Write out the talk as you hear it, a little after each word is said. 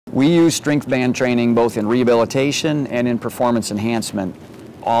We use strength band training both in rehabilitation and in performance enhancement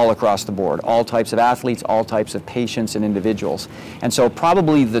all across the board, all types of athletes, all types of patients and individuals. And so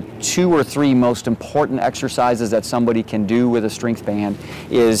probably the 2 or 3 most important exercises that somebody can do with a strength band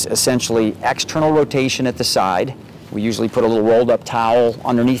is essentially external rotation at the side. We usually put a little rolled up towel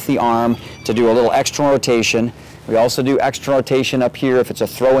underneath the arm to do a little external rotation. We also do external rotation up here if it's a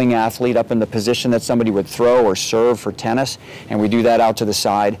throwing athlete, up in the position that somebody would throw or serve for tennis, and we do that out to the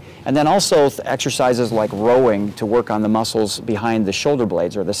side. And then also exercises like rowing to work on the muscles behind the shoulder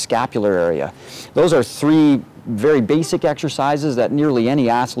blades or the scapular area. Those are 3 very basic exercises that nearly any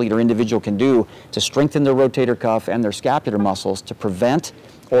athlete or individual can do to strengthen their rotator cuff and their scapular muscles to prevent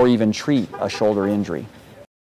or even treat a shoulder injury.